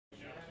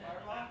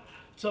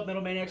What's up,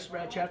 Metal Maniacs?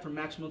 RadChad from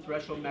Maximum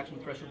Threshold,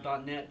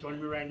 MaximumThreshold.net.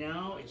 Joining me right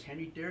now is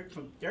Henry Derek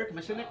from Derek. Am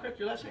I saying that correct?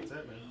 Your last name?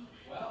 That's it, man.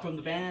 From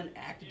the band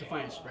Active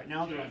Defiance. Right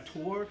now they're on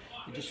tour.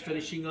 They're just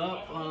finishing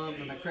up.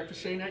 Am I correct for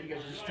saying that? You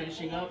guys are just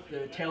finishing up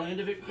the tail end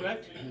of it,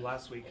 correct?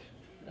 Last week.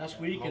 Last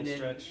week, Home and then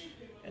stretch.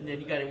 and then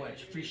you got a what?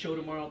 Free show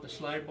tomorrow at the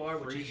Slide Bar,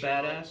 which Free is show,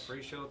 badass.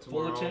 Free show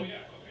tomorrow. Fullerton.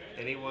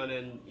 Anyone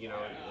in in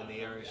the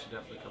area should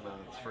definitely come out.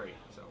 It's free,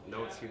 so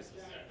no excuses.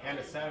 And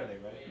it's Saturday,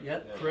 right?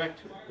 Yep, yeah. Correct.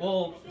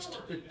 Well, it's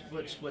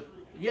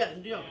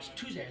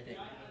Tuesday, I think.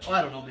 Oh,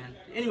 I don't know, man.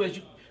 Anyways,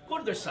 you go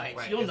to their sites.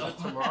 Right, You'll is know. it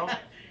tomorrow?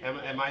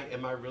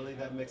 am I really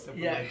that mixed up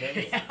with my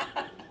days?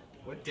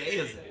 What day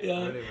is it? Yeah, I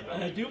don't even know.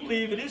 I do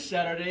believe it is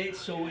Saturday,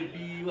 so it'd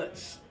be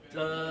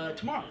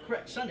tomorrow,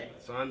 correct? Sunday.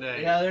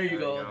 Sunday. Yeah, there you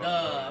go.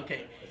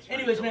 Okay. It's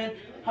very Anyways, cool. man,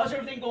 how's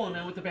everything going,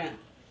 man, with the band?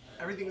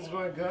 Everything's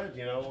going good.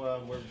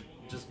 We're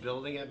just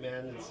building it,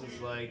 man.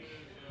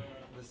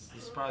 This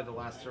is probably the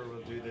last tour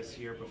we'll do this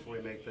year before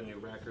we make the new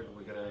record.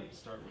 We're gonna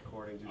start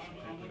recording, do some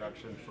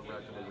pre-production for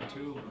record number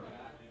 2,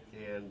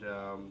 and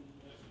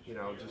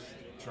just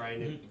trying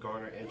to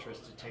garner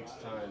interest. It takes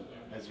time,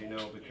 as you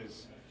know,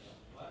 because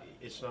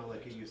it's not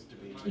like it used to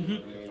be.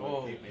 You know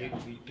what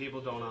I mean?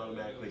 People don't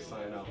automatically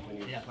sign up when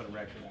you put a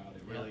record out.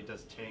 It really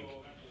does take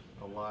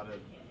a lot of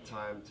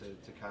time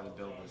to kind of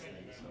build this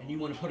thing. So. And you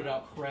want to put it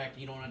out correct.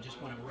 You don't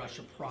just want to rush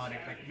a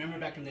product. Like, remember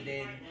back in the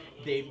day,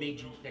 they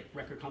made you, like,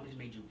 record companies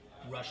made you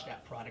rush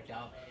that product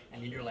out,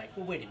 and then you're like,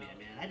 well, wait a minute,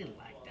 man, I didn't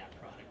like that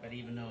product. But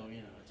even though,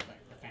 it's like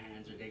the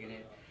fans are digging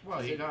it.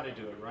 Well, you got to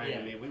do it right. Yeah.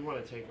 I mean, we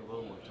want to take a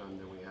little more time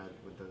than we had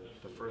with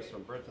the first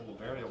one, Birth and the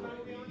Burial.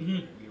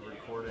 We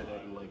recorded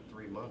it in like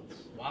 3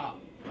 months. Wow.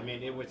 I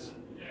mean, it was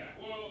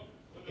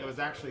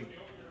actually,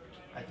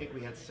 I think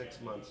we had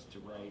 6 months to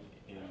write.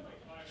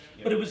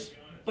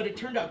 But it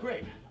turned out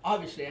great.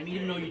 Obviously, I mean,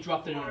 even though you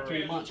dropped it in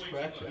 3 months,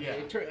 correct?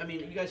 I mean,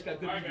 you guys got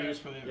good reviews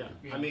from it.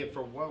 Yeah. I mean,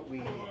 for what we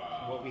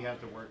had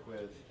to work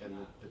with and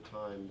the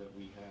time that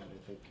we had,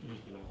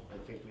 I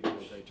think we did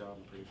a great job.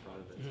 I'm pretty proud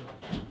of it.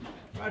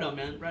 Right on,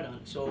 man. Right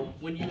on. So,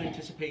 when do you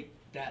anticipate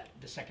that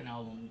the second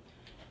album,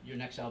 your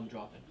next album,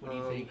 dropping? What do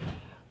you think?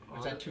 Or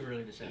is that too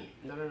early to say?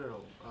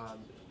 No.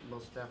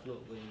 Most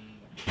definitely,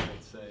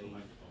 I'd say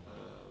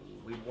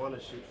we want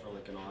to shoot for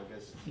like an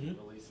August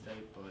release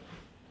date, but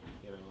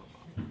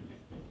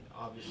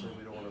obviously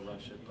we don't want to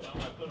rush it.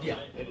 But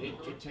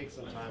it takes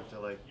some time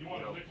to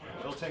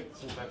it'll take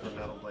some time for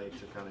Metal Blade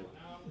to kind of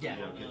get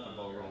the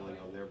ball rolling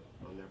on their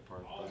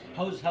part.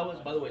 How was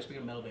by the way,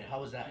 speaking of Metal Blade,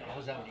 how was that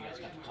when you guys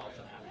got the call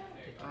for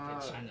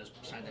that? Sign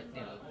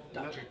that,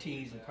 dot your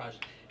T's and cross,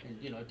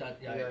 and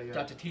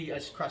dot the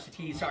T's, cross the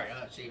T's. Sorry,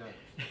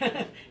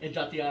 and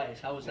dot the I's.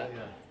 How was that?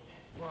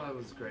 Well, it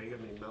was great. I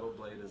mean, Metal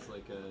Blade is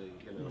like a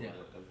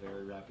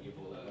very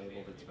reputable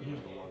label that's been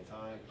around a long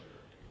time,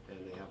 and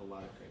they have a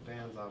lot of great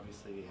bands.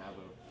 Obviously, they've had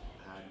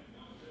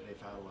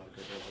a lot of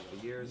good bands over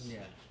the years,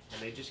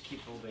 and they just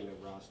keep building a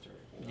roster.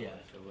 I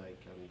feel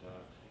like, and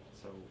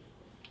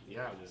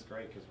it was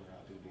great because we're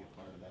happy to be a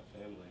part of that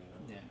family.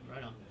 Yeah,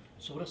 right on.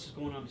 So what else is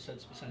going on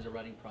besides the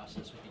writing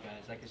process with you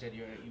guys? Like I said,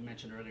 you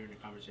mentioned earlier in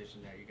the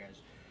conversation that you guys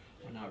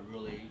are not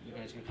really, you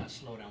guys are gonna kind of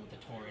slow down with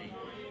the touring.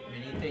 I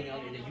mean, anything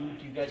else?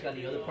 Do you guys got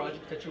any other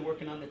projects that you're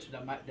working on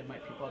that might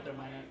people out there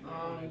might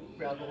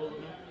grab a hold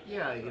of?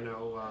 Yeah, I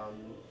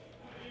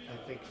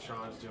think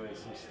Sean's doing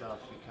some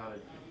stuff. He kind of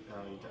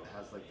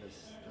has like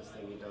this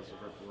thing he does with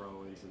Rip and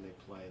Rowans, and they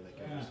play like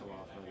every so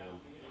often. I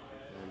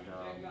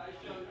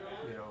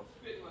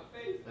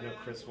know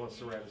Chris wants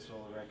to write a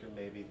solo record.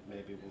 Maybe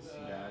we'll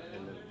see that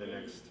in the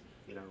next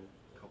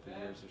couple of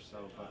years or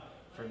so. But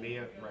for me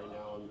right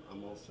now,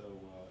 I'm also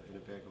in a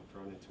band called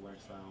Thrown Into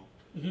Exile,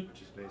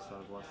 which is based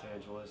out of Los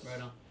Angeles.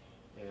 Right on.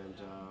 And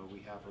we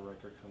have a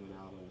record coming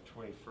out on the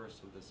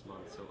 21st of this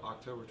month, so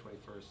October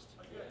 21st.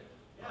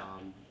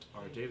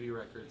 Our debut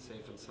record,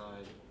 Safe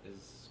Inside,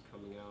 is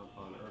coming out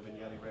on Urban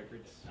Yeti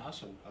Records.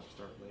 Awesome. An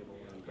upstart label.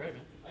 And great,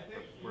 man.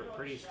 We're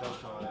pretty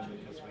stoked on it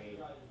because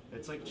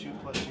it's like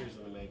 2+ years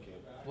in the making.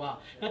 Wow.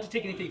 Not to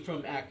take anything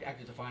from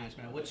Active Defiance,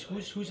 man.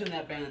 Who's in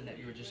that band that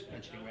you were just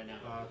mentioning right now?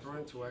 Thrown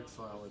Into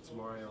Exile, it's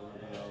Mario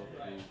Rubio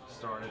who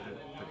started the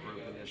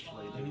group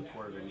initially. They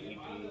recorded an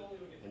EP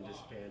and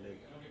disbanded.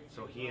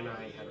 So he and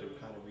I had to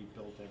kind of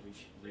rebuild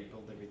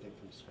everything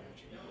from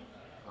scratch.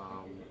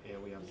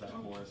 And we have Zach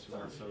Morris, who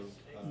also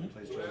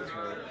plays drums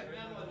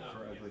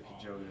for Ugly Kid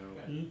Joe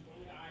now.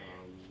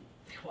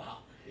 Wow.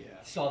 Yeah.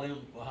 I saw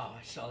them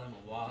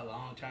a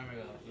long time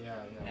ago.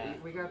 Yeah.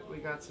 We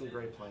got some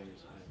great players,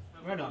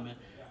 man. Right on, man.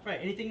 Right.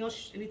 Anything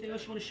else you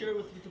want to share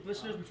with the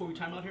listeners before we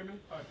time out here, man?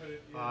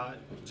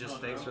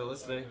 Just thanks for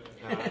listening.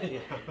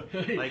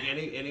 Like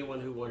anyone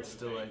who wants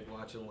to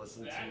watch and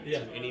listen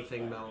to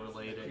anything metal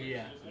related.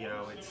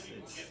 It's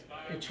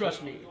and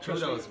trust me,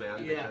 kudos,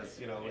 man. Because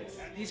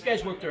these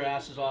guys work their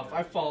asses off.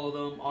 I follow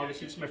them.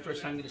 Obviously, it's my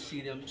first time going to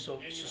see them, so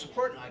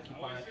support and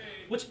occupy.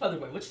 By the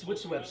way, what's the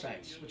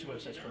websites? What's your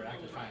websites for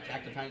Active Defiance?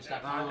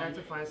 ActiveDefiance.com.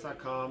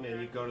 ActiveDefiance.com, and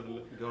you go to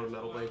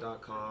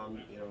metalblade.com.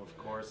 Of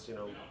course,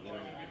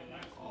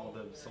 all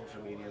the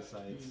social media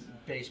sites,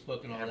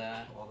 Facebook and all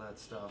that. all that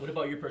stuff. What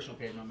about your personal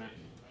page, my man?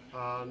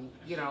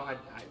 You know,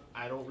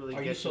 I don't really Are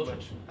you get too social?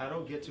 much. I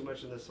don't get too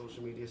much in the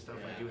social media stuff.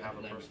 Yeah, I do have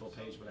a blame personal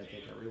page, but I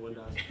think everyone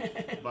does.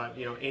 But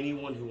you know,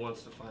 anyone who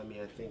wants to find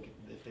me, I think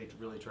if they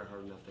really try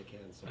hard enough, they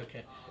can. So,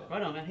 Okay. yeah.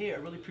 Right on, man. Hey, I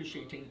really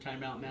appreciate you taking the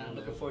time out, man. I'm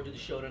looking forward to the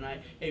show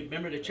tonight. Hey,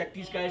 remember to check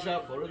these guys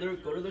out. Go to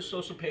their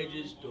social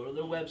pages. Go to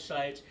their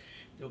websites.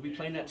 They'll be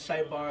playing that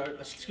slide bar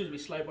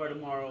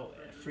tomorrow.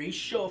 Free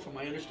show, from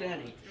my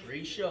understanding.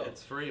 Free show.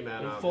 It's free,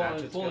 man.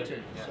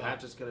 Fullerton.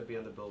 Hatchet's gonna be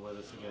on the bill with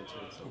us again too.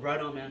 So. Right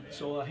on, man.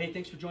 So, hey,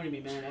 thanks for joining me,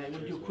 man. I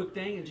want to do a quick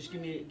thing and just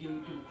give a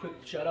quick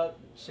shout out.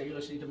 Say you're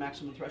listening to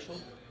Maximum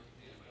Threshold.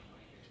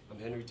 I'm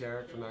Henry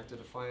Derrick from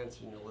Defiance,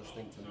 and you're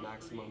listening to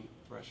Maximum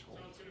Threshold.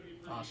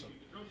 Awesome.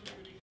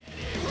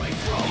 Right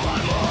from my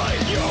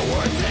mind, your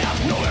words have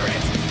no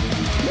merit.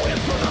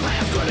 Whisper the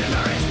past couldn't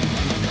merit.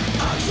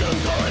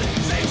 Actions are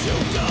things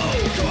you do.